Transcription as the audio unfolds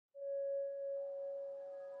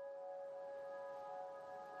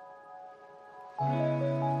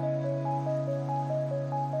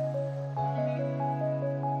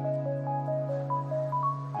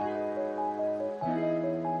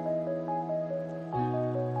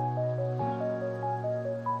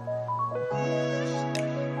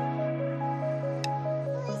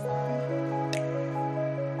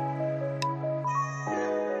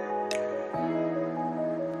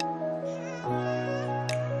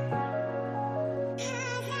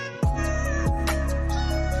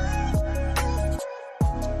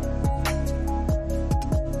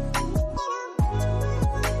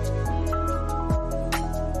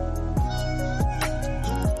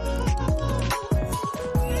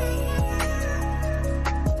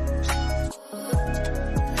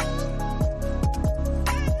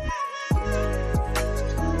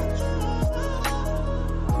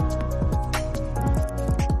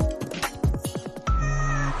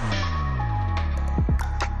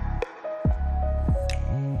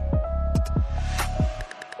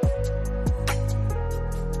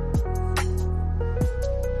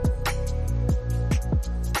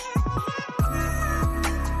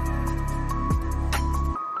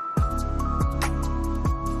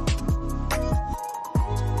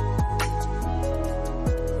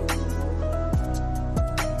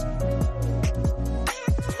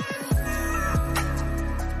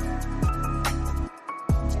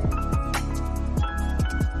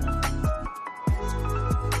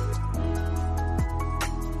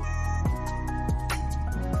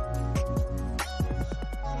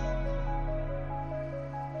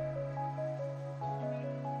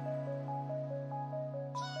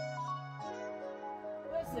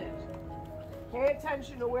Pay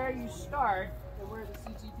attention to where you start and where the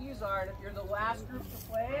CTPs are, and if you're the last group to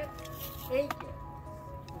play it, take it.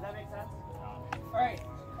 Does that make sense? All right.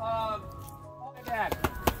 Dad.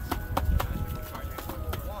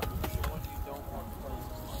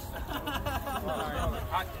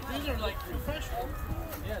 These are like professional.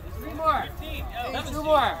 Yeah, three more. 15. Oh, two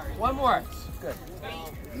more. One more. Good.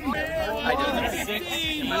 I did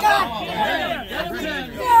 16. No!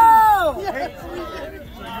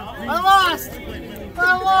 I lost!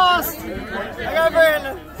 I lost! I got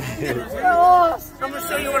Brandon! I lost! I'm gonna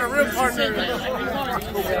show you what a real partner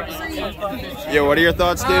is. Yo, what are your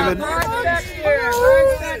thoughts, David?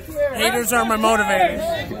 Haters are my motivators.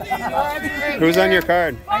 Who's on your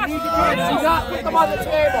card? I need to do not put them on the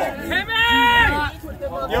table.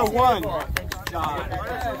 Yo, one.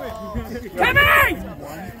 Timmy!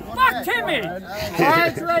 Fuck Timmy!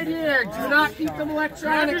 Cards right here. Do not keep them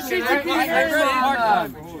electronically. I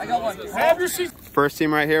got one. Have your seats. First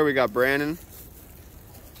team right here, we got Brandon.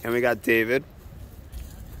 And we got David.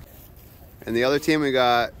 And the other team, we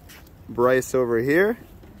got Bryce over here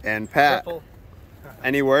and Pat.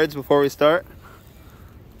 Any words before we start?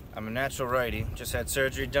 I'm a natural righty. Just had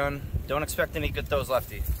surgery done. Don't expect any good throws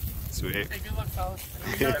lefty. Sweet. Hey, good luck, fellas.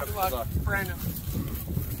 Good luck. Brandon.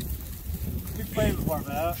 Who's playing before,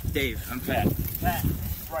 man? Dave, I'm Pat. Pat.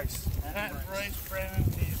 Bryce. Pat, Bryce, Brandon,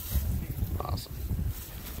 Dave. Awesome.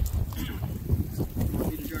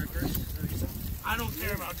 I don't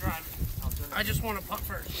care about driving. I just want to putt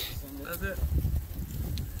first. That's it.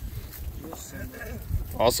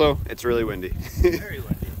 Also, it's really windy. Very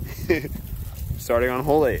windy. Starting on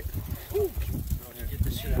hole 8. Get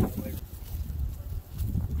this shit out of the way.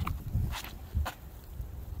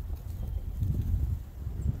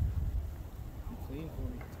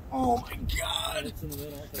 Oh my God!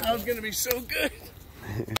 That was gonna be so good.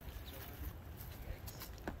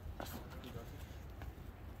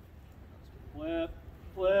 Flip,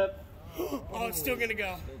 flip. Oh, it's still gonna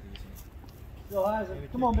go. Still has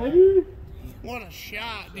it. Come on, baby. What a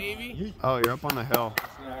shot, Davey. Oh, you're up on the hill.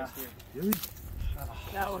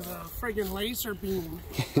 That was a friggin' laser beam.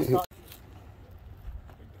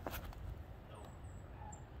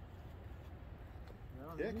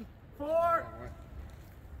 Four.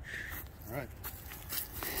 All right.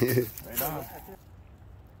 Right on.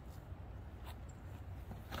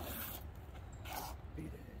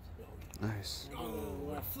 Nice.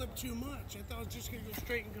 Oh, I flipped too much. I thought I was just gonna go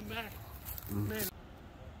straight and come back. Man.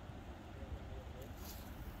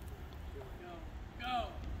 Go.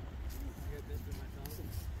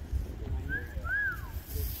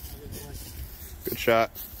 Good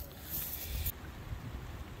shot.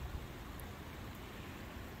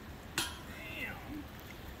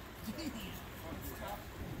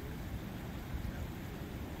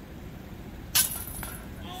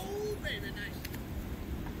 Oh, baby, nice.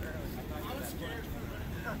 I was scared.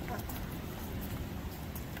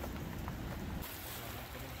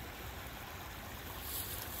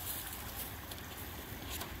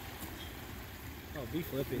 Oh, be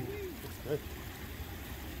flipping. It's good.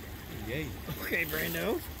 Yay. Okay,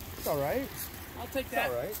 Brando. It's all right. I'll take that.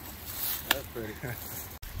 All right. That's pretty. All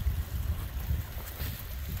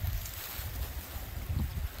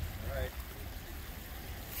right.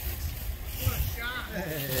 What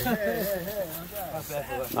a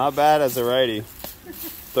shot. Not bad as a righty.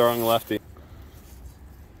 Throwing lefty.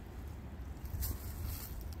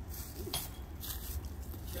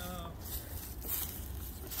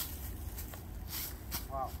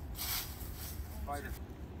 Wow. Fighter.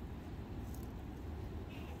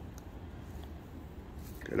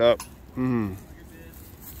 Good up. Good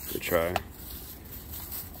try. There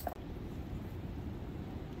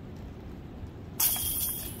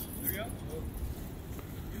you go.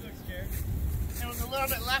 You look scared. It was a little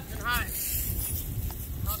bit left and high.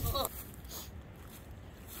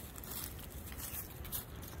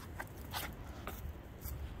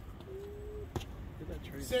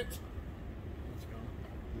 Sit.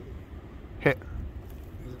 Hit.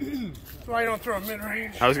 That's why you don't throw a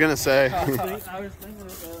mid-range. I was gonna say. I was thinking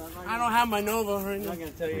I don't have my Nova right I'm now. not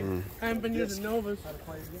gonna tell you I haven't been using Novas. how to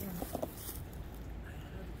play the game.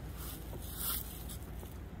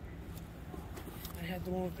 I had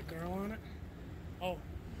the one with the girl on it. Oh.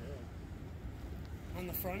 On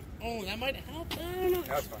the front. Oh, that might help. I don't know.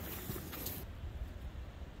 That's fine.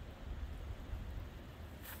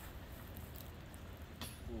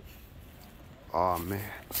 Oh man.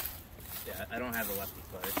 Yeah, I don't have a lefty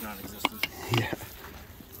putt. It's non-existent. Yeah.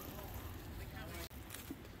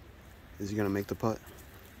 Is he gonna make the putt?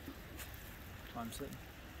 I'm sitting.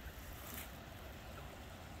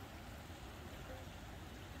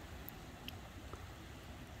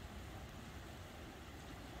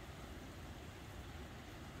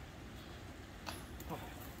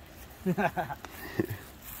 Didn't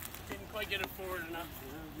quite get it forward enough.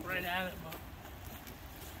 Right at it, but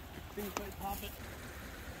didn't quite pop it.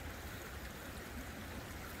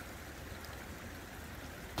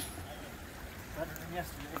 Better than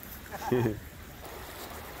yesterday.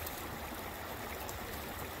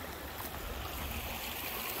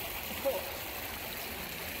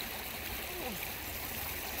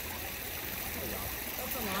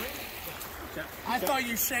 I thought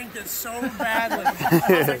you shanked it so badly.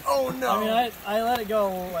 I was like, oh no. I mean, I let it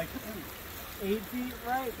go like 8 feet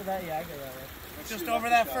right, but that, yeah, I go that way. Just over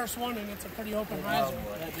that first one, and it's a pretty open riser.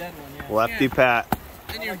 That dead one, yeah. Lefty Yeah. Pat.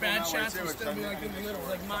 And your bad shots will still be like in the middle.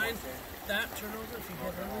 Like mine, that turnover, if you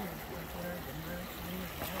get early,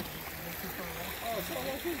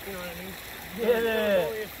 you know what I mean? Get Only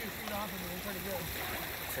it. a few feet off and you're pretty good.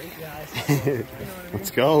 Yeah, I You know what I mean?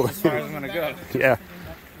 Let's go. As far as I'm gonna go. Yeah.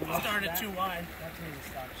 Started too wide. That's me to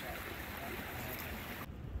stop shot.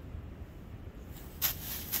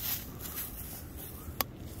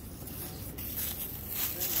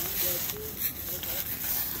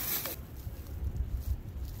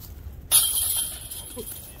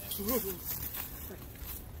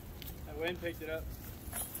 I went and picked it up.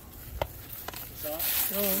 Saw it?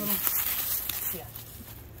 Still a little. Yeah.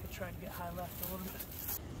 I tried to get high left a little bit.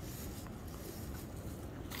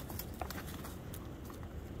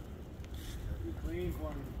 Clean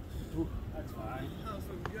for me. That's fine.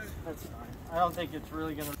 That's fine. I don't think it's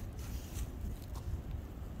really gonna.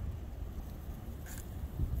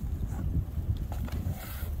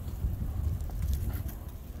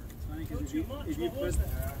 It's funny because if you put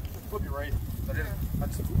Flip you right. I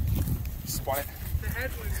just spun it. The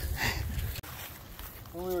headwind.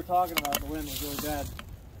 when we were talking about it, the wind was really bad.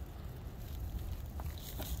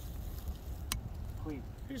 Clean.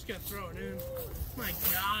 You just gotta throw it in. My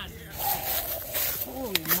God.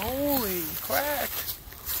 Holy moly. Crack.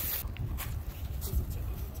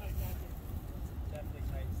 Definitely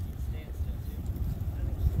tight standstill too.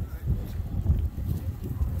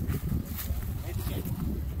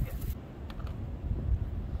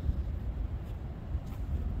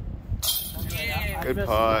 Yeah. Good putt.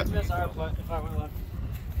 I'd miss our putt if I went left.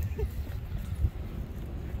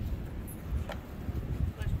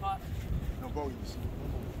 Nice pot. No bogeys.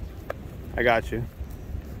 I got you.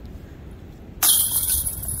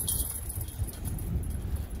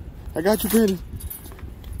 I got you, Brandon.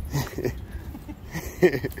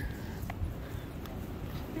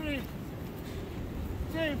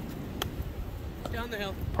 Dave. Down the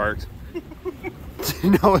hill. Parked.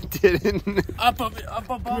 No, it didn't. Up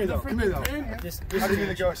above Come here, the though. Come here, freaking though. thing. How do you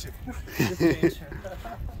negotiate?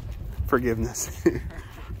 Forgiveness. This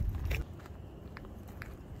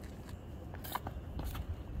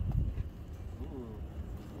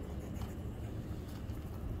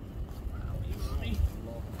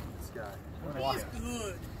guy. He's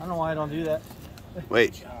good. I don't know why I don't do that.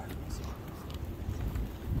 Wait.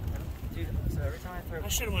 Dude, sorry. I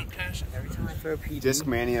should have went passion. Every time I throw PD.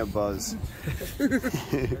 Discmania buzz.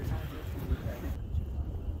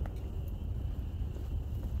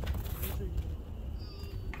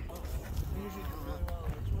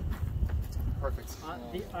 Perfect.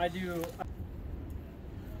 I do.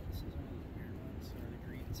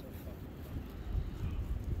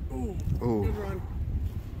 Ooh. Ooh. Good run.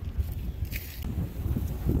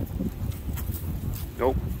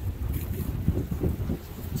 Nope.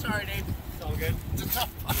 Sorry, Dave. It's all good. It's a tough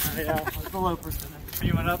one. Yeah, I was the low percent.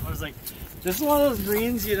 He went up. I was like, this is one of those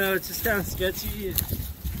greens, you know, it's just kind of sketchy.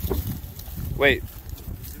 Wait.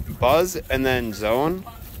 Buzz and then zone?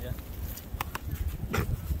 Yeah.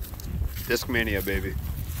 Discmania, baby.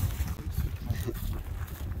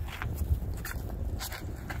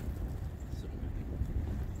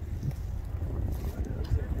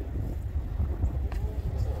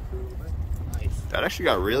 That actually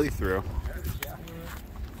got really through.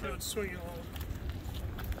 So it's swinging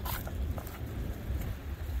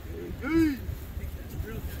along.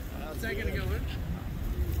 Is that gonna go in?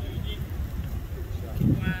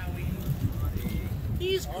 Wowie.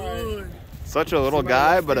 He's good. Such a little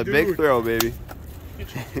guy, but a big throw, baby.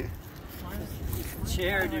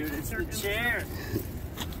 Chair, dude. It's the chair.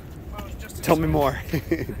 Oh, it's just Tell me more.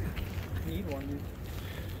 Need one, dude.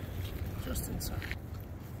 Just inside.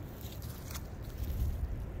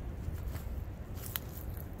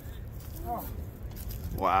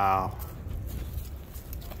 Wow.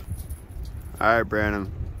 All right,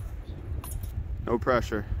 Brandon. No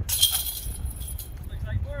pressure. Looks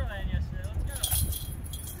like Borderland yesterday. Let's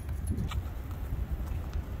go.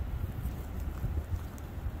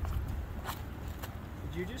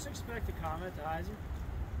 Did you just expect a comment to Heiser?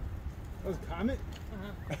 That was a comment?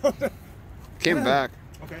 Came back.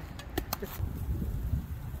 Okay.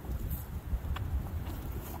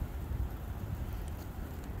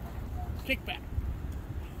 Kickback.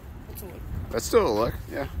 What's a look? That's still a look.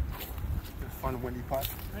 Yeah. Fun windy putt.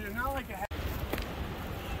 I do not like a.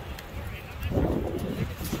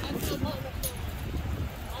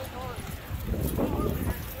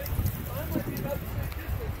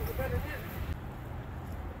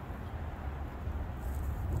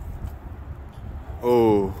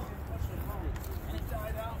 Oh.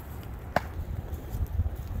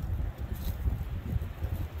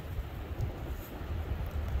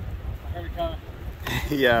 Here we come.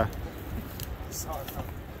 Yeah.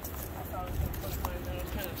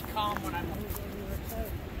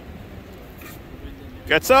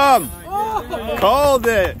 Get some. Called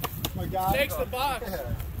it. My God. Takes the box.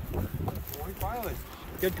 Finally.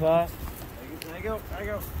 Good cut. I go.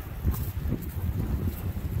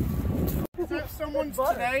 Is that someone's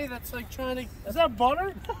today that's like trying to? Is that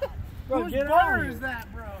butter? Bro, Whose get out butter of here. is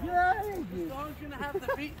that, bro? Get out of here, This dude. dog's gonna have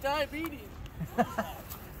the diabetes.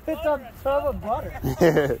 It's a tub of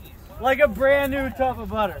butter. Like a brand new tub of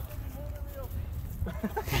butter.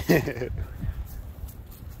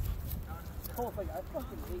 Cold, like, I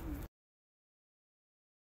fucking hate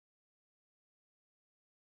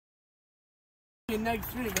you. In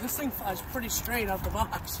 -3, but this thing flies pretty straight out the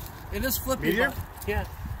box. It is flipping. Meteor? Yeah.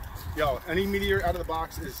 Yo, any meteor out of the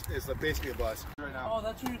box is basically a buzz. Right now. Oh,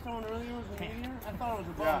 that's what you were throwing earlier was a meteor? I thought it was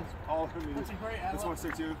a Yeah, buzz. all of them. That's a great. I This love- one's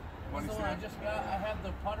sick too. That's the one I just got. I had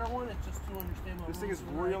the putter one. It's just to understand what This thing is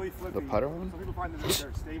moves the really flipping. putter one? Some people find that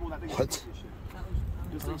they're stable. That thing is What? flippy as shit.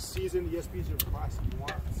 right. This thing's seasoned. ESPs are classic. You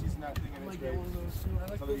want to season that thing I and might it's get great. one of those too. I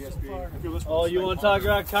like Another those so ESP. far. If you're listening Oh, to you this want to thing, talk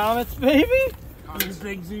about comets, baby? comments.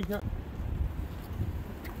 Big Z.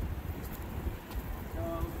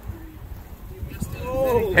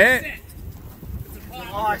 Hit.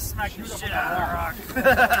 Oh, I smacked the shit out of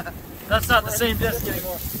that rock. That's not the same disc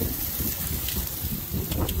anymore.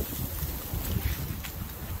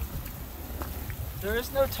 There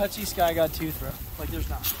is no touchy Sky God 2 throw. Like, there's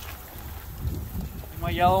not. My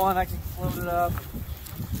yellow one, I can float it up.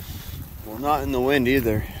 Well, not in the wind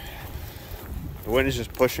either. The wind is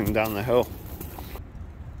just pushing down the hill.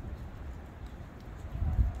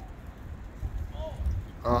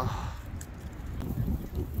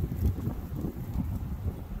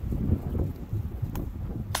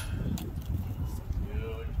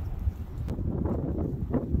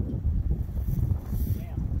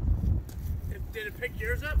 Did it pick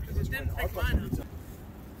yours up? Because it didn't pick mine up.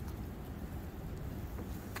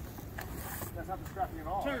 That's not distracting at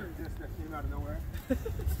all. Turn. This that came out of nowhere.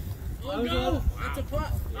 Oh, go! That's a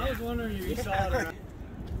putt. I was wondering if you saw it or not.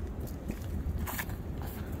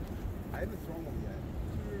 I haven't thrown one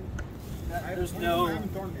yet. There's no- I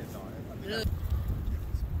haven't thrown it yet, though. Yeah.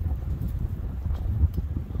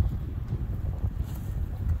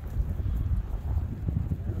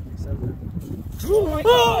 Oh my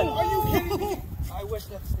God! Are you kidding me? I wish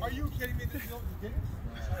that's. Are you kidding me? This is what you did?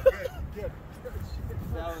 Good.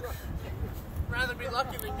 Rather be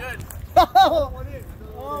lucky than good.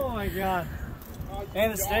 Oh my god.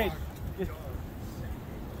 And it stayed.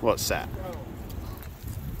 What sat?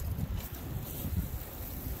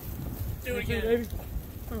 Do it again. Baby.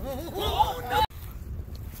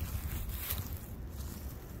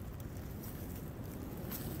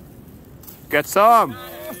 Get some.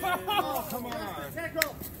 Oh, come on.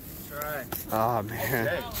 Try. Oh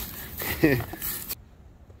man.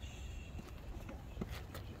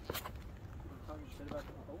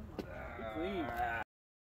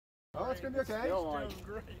 Oh, it's gonna be okay. Still like,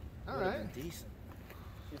 All right. Decent.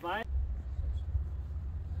 if I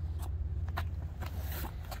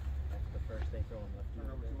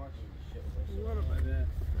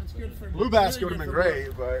That's good for Blue basket would have been great,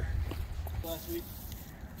 but last week.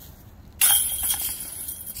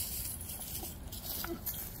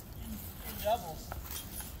 Doubles.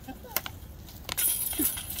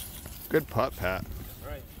 Good putt, Pat.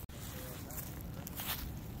 Right.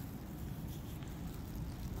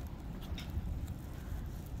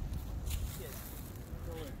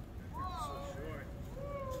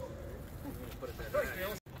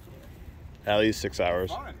 At least 6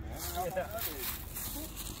 hours. fun, man.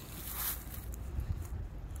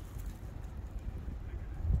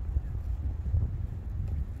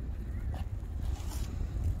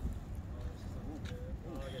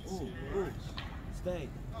 Stay.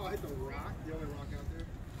 Oh, I hit the rock, the only rock out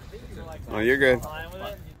there. So like, Oh, you're good. fine with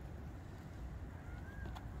it.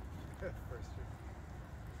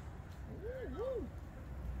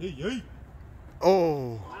 Hey.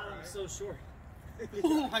 Oh, Wow, I'm so short.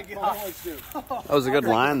 Oh my god. that was a good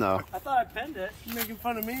line though. I thought I pinned it. You're making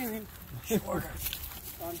fun of me. Shorter.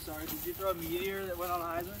 I'm sorry. Did you throw a meteor that went on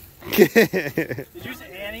Heiser? Did you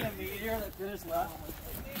say Annie a meteor that finished left?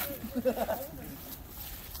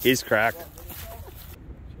 He's cracked.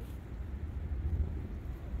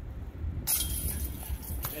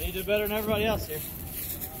 Yeah, you did better than everybody else here.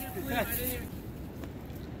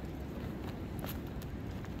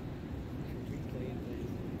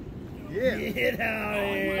 Yeah. Get out of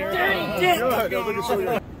here. Good. Good. Good.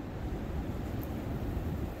 Good.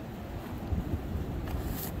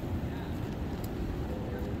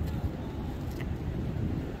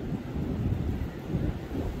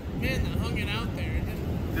 Man, that hung it out there.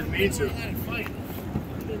 It Didn't mean to. let it fight.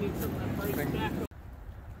 Then he took that Bryce back.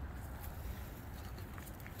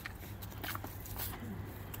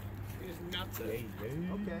 He just nuts it.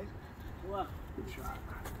 Okay. What?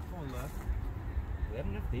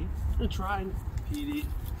 I'm trying. PD.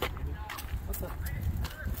 What's up?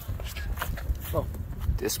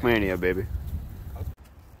 Discmania, baby.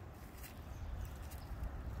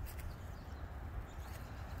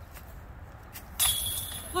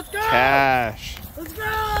 Let's go! Cash. Let's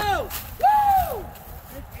go! Woo!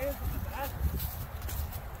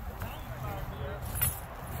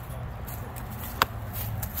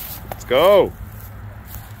 Let's go.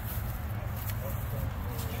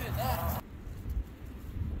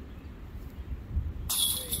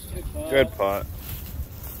 Good putt.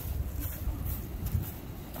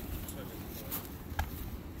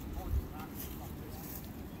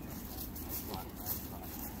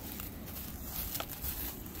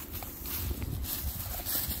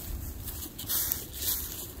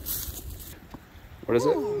 What is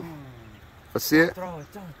it? Let's see it. Throw it,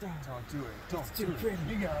 don't throw it. Don't do it. Don't It's too pretty.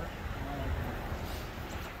 You got it.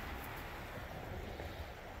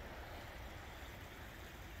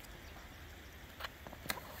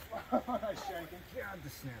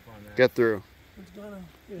 Get through. It's gonna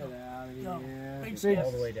Get out of go. here. Big All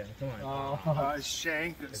steps. the way down. Come on. Oh, I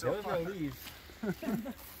shanked it so far.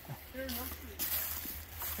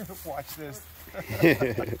 Watch this.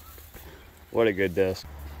 What a good disc.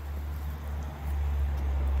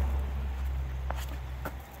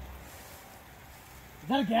 is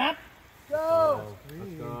that a gap? Go!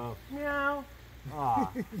 Let's go. Meow.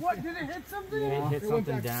 Ah, What? Did it hit something? it hit It went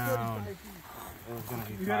something back down. 35 feet. It was gonna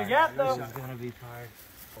be You got a tired. gap, though. It was gonna be tired.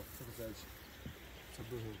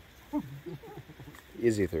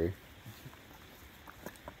 Easy 3.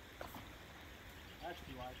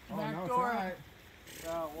 Oh, Back no, it's door. all right.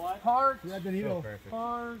 What? Parked. You had the Still needle. perfect.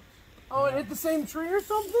 Parked. Oh, it hit the same tree or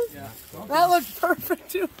something? Yeah. That looked perfect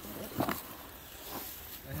too.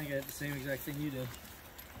 I think I did the same exact thing you did.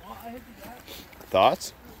 Well, I hit the gap.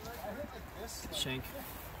 Thoughts? Shank.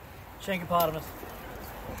 Shankopotamus.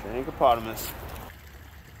 Shankopotamus.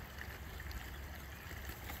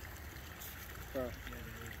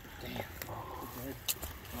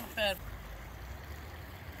 Bad.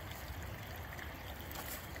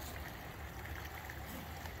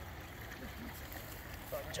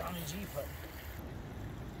 Johnny G put.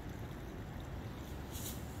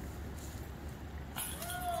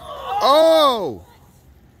 Oh!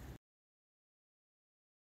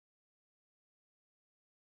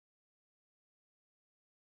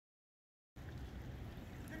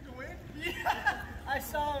 Yeah, I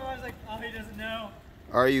saw him. I was like, oh, he doesn't know.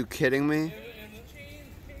 Are you kidding me? Here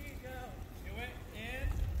you go. It went in.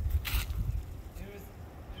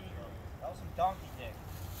 That was some donkey dick.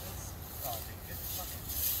 Oh, dude, good fucking.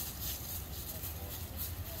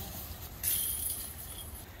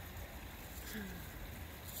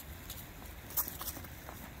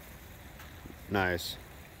 Nice.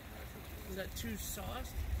 Is that too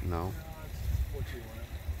sauced? No.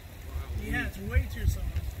 Yeah, it's way too sauced.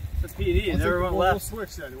 That's PD. It never went We'll left.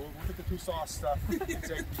 switch then. We'll take the 2 sauce stuff and take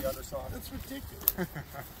the other sauce. That's ridiculous.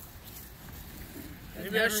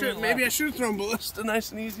 Maybe I should have thrown ballista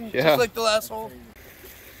nice and easy. Yeah. Just like the last hole.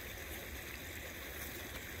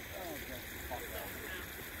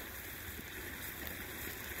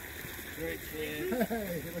 Great kid.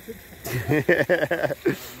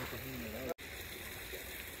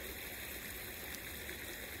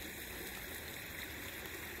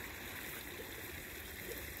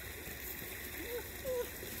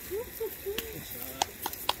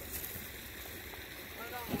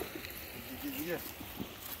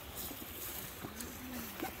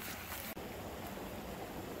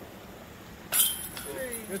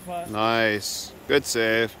 Good putt. Nice. Good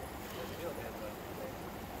save.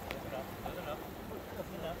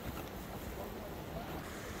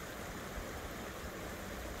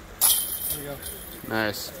 There we go.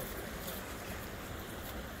 Nice.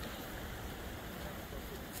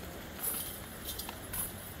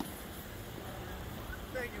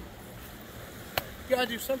 Thank you. You gotta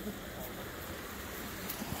do something.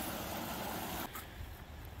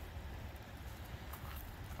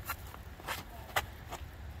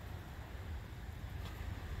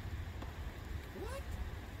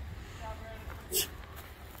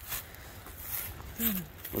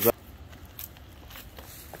 Was that?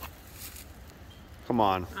 Come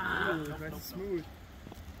on. Nice and smooth.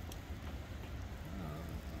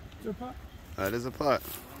 Good putt. That is a putt.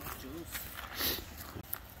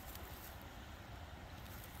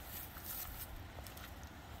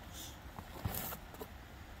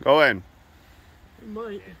 Go in. It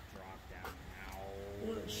might.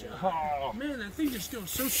 What a shot. Man, that thing just goes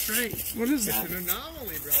so straight. What is It's that? an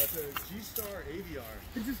anomaly, bro. It's a G-Star AVR.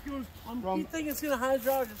 It just goes. You think it's gonna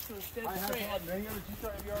hydraulic? Just goes dead I have straight. had many other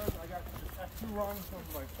G-Star AVRs. I got F2 runs from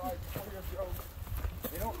like 5 years ago.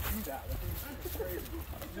 They don't do that. That thing's crazy.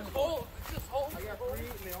 It's just hold. It's just hold. I got 3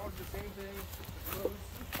 and they all do the same thing.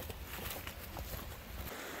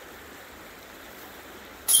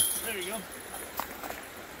 There you go.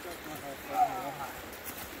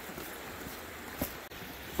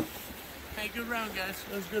 Hey, good round, guys.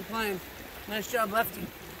 That was good playing. Nice job, Lefty.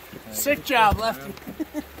 Sick job, Lefty.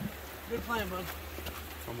 Good playing, bud.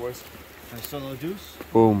 Come on, boys. Nice solo deuce.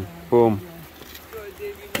 Boom. Boom. Good,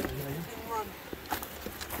 Davey. Run.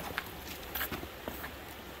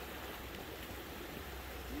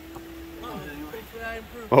 Hopefully I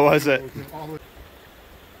improve. What was it?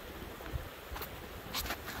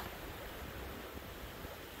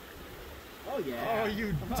 Oh, yeah. Oh,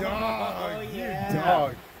 you dog. Oh, yeah. You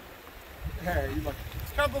dog. Hey, you like.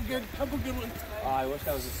 Couple good ones. Oh, I wish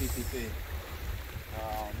that was a CPP.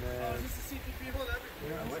 Oh, Oh, man. is this a CPP hole?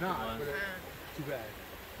 Yeah, it's not, but too bad.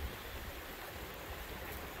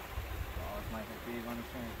 Oh, it's my big on the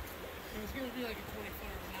front. It was gonna be like a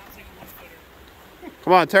 20-footer, but now it's like a 1-footer.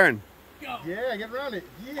 Come on, turn. Go. Yeah, get around it.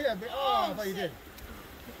 Yeah, oh, I thought you did.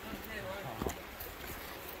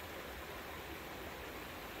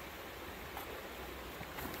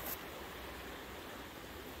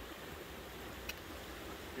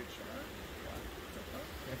 Good shot.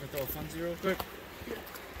 You have to throw a fun zero quick.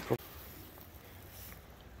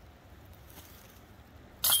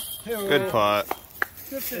 Good putt.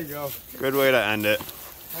 There you go. Good way to end it.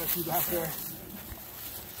 Nice you back there.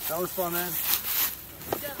 That was fun, man.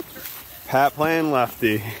 Pat playing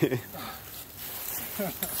lefty.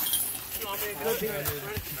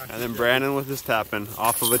 And then Brandon with his tapping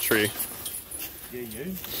off of a tree. Yeah,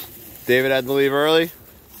 yeah. David had to leave early.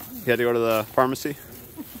 He had to go to the pharmacy.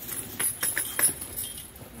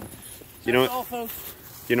 You know That's all, folks.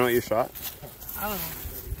 You know what you shot? I don't know.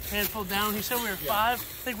 Handful down. He said we were 5. I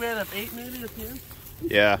think we had up 8 maybe at the end.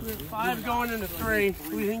 Yeah. We were 5 going into 3.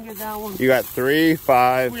 We didn't get that one. You got 3,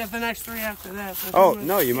 5. We have the next 3 after that. So Oh,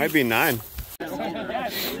 no, you might be 9. Yeah,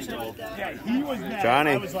 he was mad.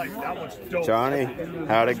 Johnny. I was like, that was dope. Johnny,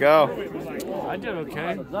 how'd it go? I did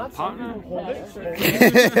okay. Partner?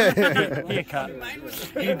 He cut.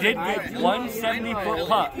 He did get 170-foot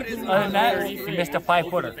putt. Other than that, he missed a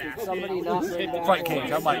 5-footer. Front cage.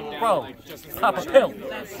 I'm like, bro, pop a pill.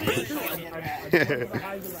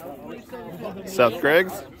 South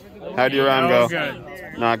Griggs, how'd your round go? Good.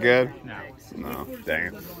 Not good? No. No,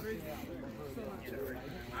 dang it.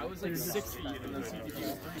 I was like 6 feet in the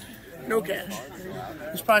CTP. No cash.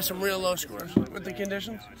 There's probably some real low scores with the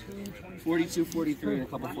conditions. 42, 43, and a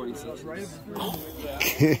couple 46.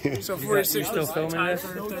 So 46 still filming this?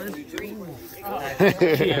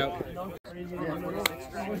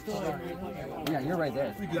 Yeah, you're right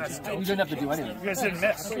there. You didn't have to do anything. You guys didn't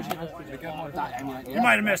miss. You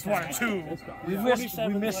might have missed 1 or 2. We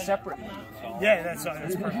missed separately. Yeah, that's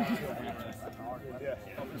perfect.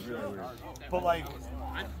 But like,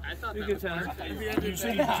 I thought you could tell. you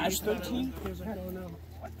say you just 13?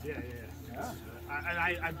 Yeah. And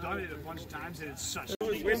I've done it a bunch of times, and it's such. I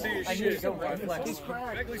knew it was Begley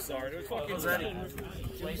saw it. It was fucking ready.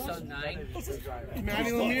 Place on 9.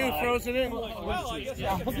 Matty Lemieux throws it in. Oh, He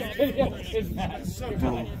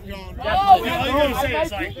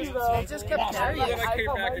just kept carrying it. I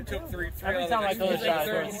came back and took 3. Every time I throw a shot, I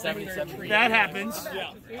throw 77. That happens.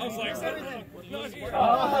 Yeah. I was like,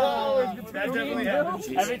 That definitely happens.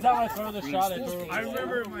 Every time I throw the shot, I throw. I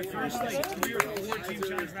remember my first like 3 or 4 team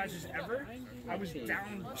challenge matches ever. I was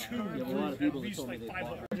down 2 at least like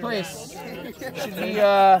 500. Place should be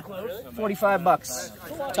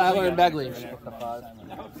 $45. Tyler and Begley.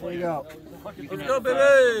 There you go. let's go,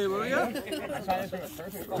 baby. What do we got?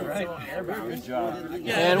 Good job.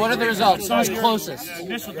 And what are the results? Who's closest? I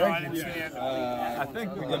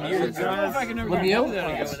think Lemieux?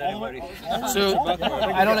 So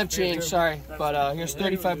I don't have change, sorry, but here's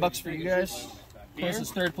 $35 for you guys.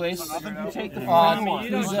 Closest third place.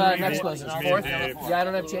 Who's next closest? Fourth? Yeah, I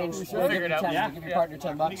don't have change. We'll give you 10. Give your partner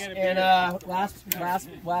 $10. And last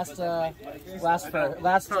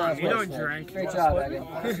place. Great job, Megan.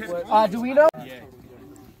 Do we know?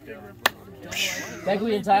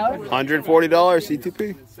 Begley and Tyler? $140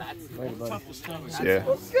 CTP. Yeah.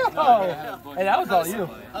 Let's go! Hey, that was all you.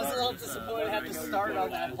 I was a little disappointed I had to start on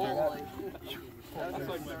that hole.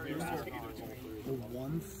 The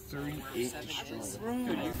 138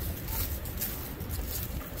 destroyer.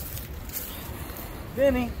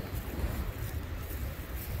 Vinny.